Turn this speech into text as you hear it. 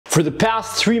For the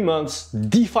past 3 months,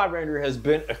 DeFi Render has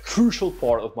been a crucial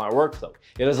part of my workflow.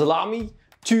 It has allowed me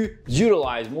to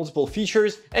utilize multiple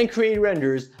features and create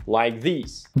renders like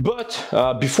these. But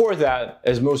before that,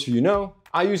 as most of you know,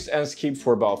 I used Enscape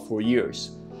for about 4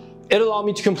 years. It allowed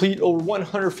me to complete over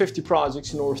 150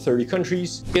 projects in over 30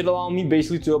 countries. It allowed me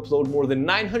basically to upload more than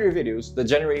 900 videos that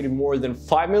generated more than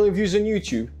 5 million views on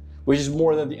YouTube, which is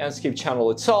more than the Enscape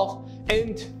channel itself,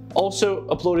 and also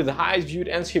uploaded the highest viewed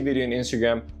Enscape video on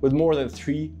Instagram with more than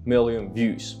 3 million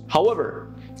views.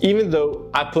 However, even though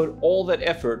I put all that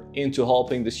effort into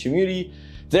helping this community,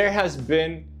 there has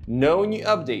been no new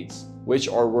updates which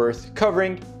are worth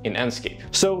covering in Enscape.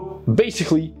 So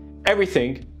basically,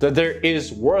 everything that there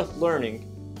is worth learning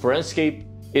for Enscape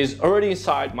is already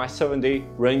inside my 7-day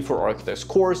Running for Architects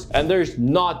course, and there's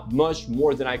not much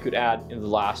more than I could add in the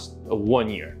last 1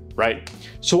 year, right?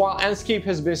 So while Enscape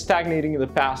has been stagnating in the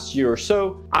past year or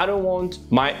so, I don't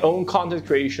want my own content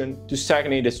creation to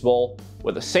stagnate as well,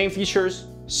 with the same features,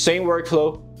 same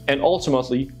workflow, and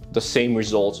ultimately the same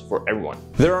results for everyone.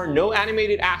 There are no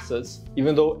animated assets,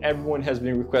 even though everyone has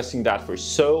been requesting that for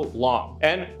so long.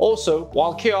 And also,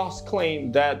 while Chaos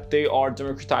claimed that they are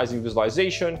democratizing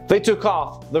visualization, they took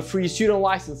off the free student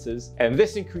licenses, and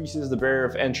this increases the barrier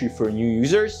of entry for new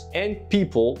users and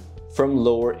people from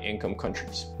lower income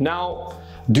countries. Now,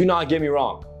 do not get me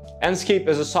wrong, Enscape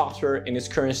as a software in its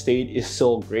current state is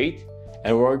still great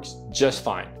and works just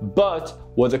fine. But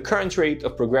with the current rate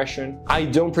of progression, I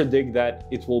don't predict that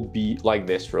it will be like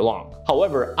this for long.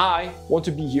 However, I want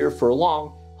to be here for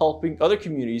long, helping other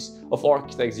communities of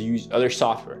architects that use other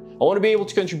software. I want to be able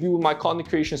to contribute with my content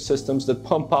creation systems that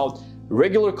pump out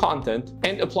regular content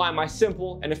and apply my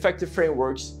simple and effective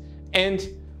frameworks, and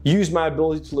use my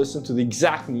ability to listen to the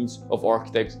exact needs of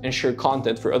architects and share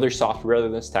content for other software rather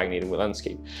than stagnating with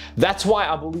Enscape. That's why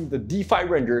I believe that DeFi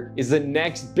Render is the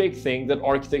next big thing that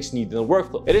architects need in the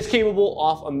workflow. It is capable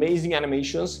of amazing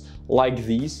animations like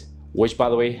these, which by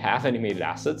the way have animated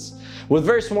assets, with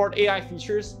very smart AI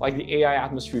features like the AI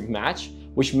atmospheric match,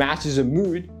 which matches a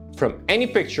mood from any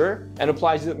picture and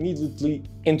applies it immediately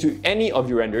into any of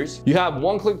your renders. You have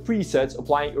one-click presets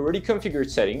applying already configured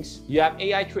settings. You have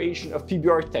AI creation of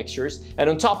PBR textures, and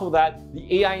on top of that,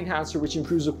 the AI enhancer, which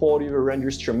improves the quality of your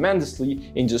renders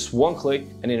tremendously in just one click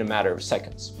and in a matter of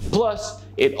seconds. Plus,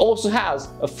 it also has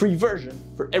a free version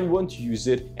for everyone to use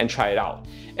it and try it out.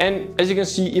 And as you can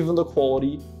see, even the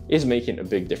quality is making a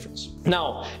big difference.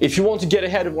 Now, if you want to get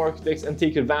ahead of architects and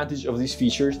take advantage of these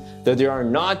features that they are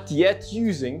not yet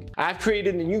using, I've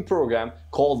created a new program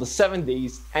called the 7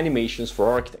 Days Animations for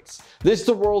Architects. This is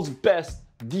the world's best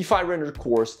DeFi Render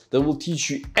course that will teach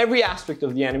you every aspect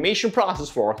of the animation process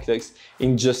for architects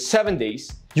in just 7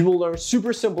 days. You will learn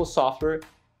super simple software,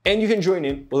 and you can join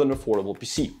in with an affordable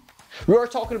PC. We are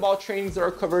talking about trainings that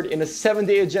are covered in a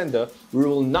 7-day agenda where you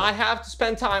will not have to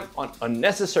spend time on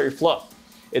unnecessary fluff.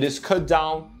 It is cut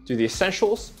down to the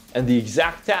essentials and the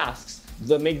exact tasks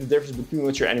that make the difference between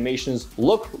what your animations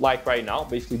look like right now,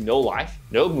 basically no life,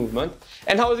 no movement,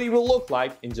 and how they will look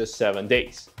like in just 7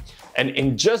 days. And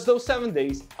in just those 7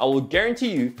 days, I will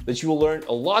guarantee you that you will learn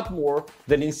a lot more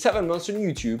than in 7 months on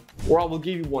YouTube, or I will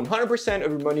give you 100%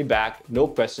 of your money back, no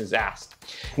questions asked.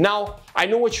 Now, I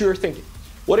know what you're thinking.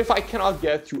 What if I cannot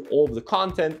get through all of the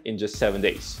content in just 7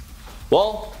 days?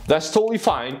 Well, that's totally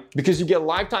fine, because you get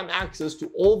lifetime access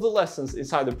to all the lessons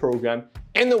inside the program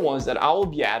and the ones that I will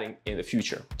be adding in the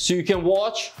future. So you can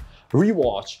watch,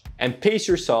 rewatch, and pace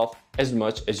yourself as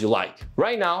much as you like.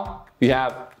 Right now, you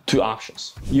have 2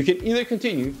 options. You can either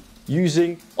continue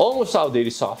using almost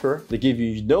outdated software that give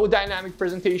you no dynamic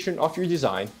presentation of your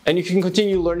design, and you can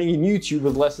continue learning in YouTube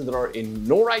with lessons that are in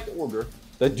no right order,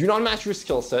 that do not match your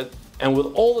skill set, and with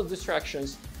all the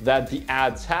distractions that the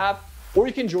ads have. Or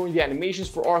you can join the Animations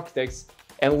for Architects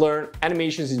and learn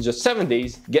animations in just 7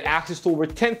 days, get access to over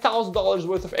 $10,000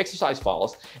 worth of exercise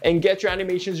files, and get your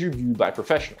animations reviewed by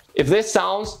professionals. If this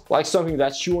sounds like something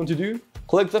that you want to do,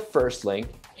 click the first link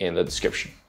in the description.